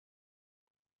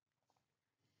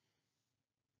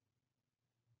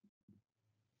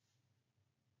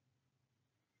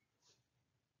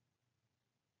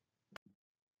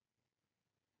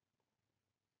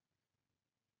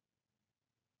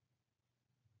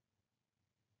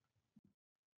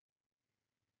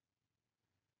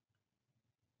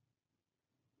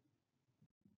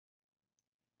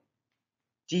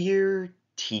Dear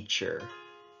teacher,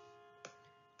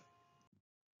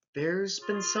 there's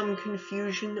been some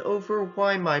confusion over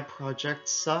why my project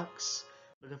sucks,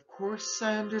 but of course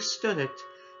I understood it.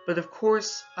 But of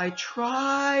course I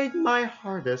tried my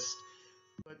hardest,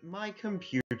 but my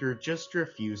computer just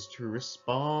refused to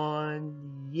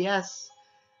respond. Yes,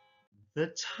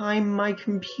 the time my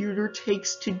computer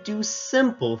takes to do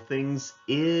simple things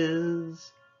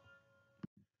is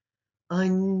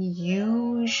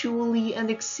unusually and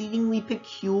exceedingly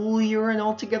peculiar and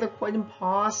altogether quite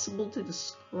impossible to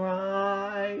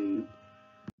describe.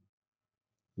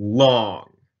 Long.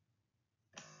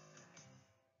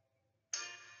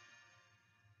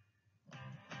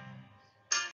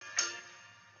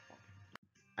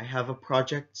 I have a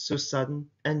project so sudden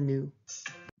and new.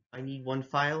 I need one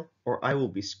file or I will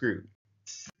be screwed.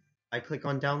 I click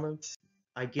on download.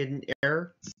 I get an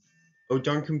error. Oh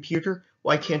darn computer,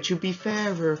 why can't you be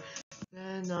fairer?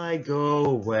 Then I go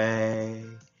away.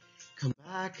 Come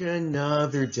back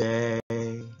another day.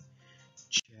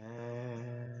 Check.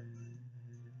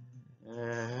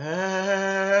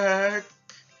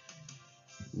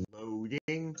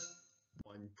 Loading.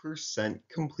 1%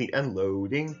 complete and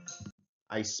loading.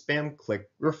 I spam click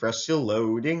refresh to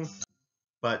loading,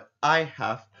 but I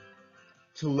have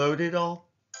to load it all.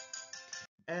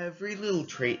 Every little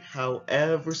trait,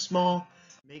 however small,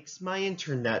 makes my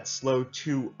internet slow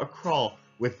to a crawl.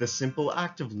 With the simple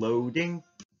act of loading,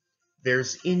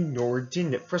 there's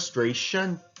inordinate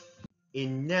frustration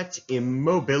in net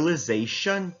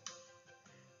immobilization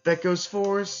that goes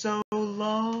for so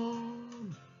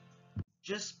long.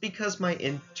 Just because my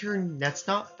internet's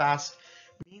not fast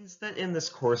means that in this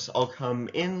course I'll come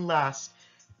in last,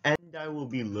 and I will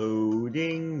be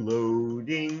loading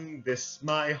this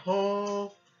my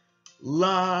whole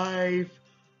life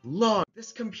long.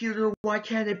 This computer, why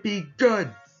can't it be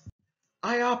good?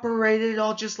 I operate it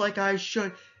all just like I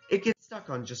should. It gets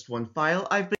stuck on just one file.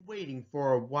 I've been waiting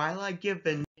for a while. I give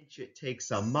an inch, it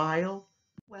takes a mile.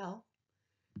 Well,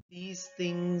 these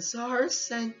things are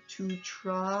sent to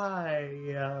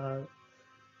try.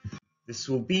 This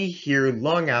will be here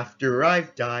long after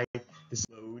I've died. This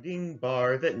loading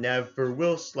bar that never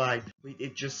will slide. Wait,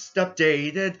 it just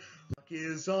updated. Luck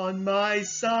is on my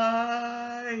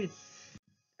side.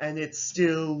 And it's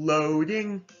still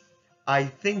loading. I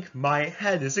think my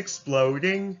head is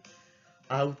exploding.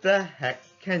 How the heck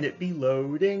can it be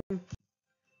loading?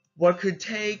 What could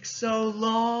take so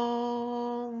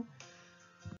long?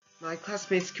 My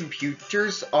classmates'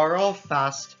 computers are all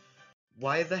fast.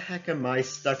 Why the heck am I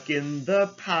stuck in the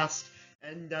past?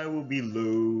 And I will be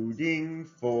loading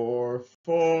for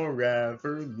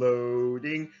forever,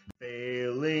 loading,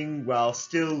 failing while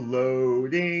still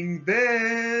loading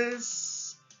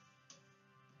this.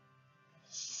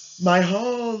 My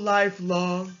whole life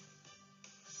long.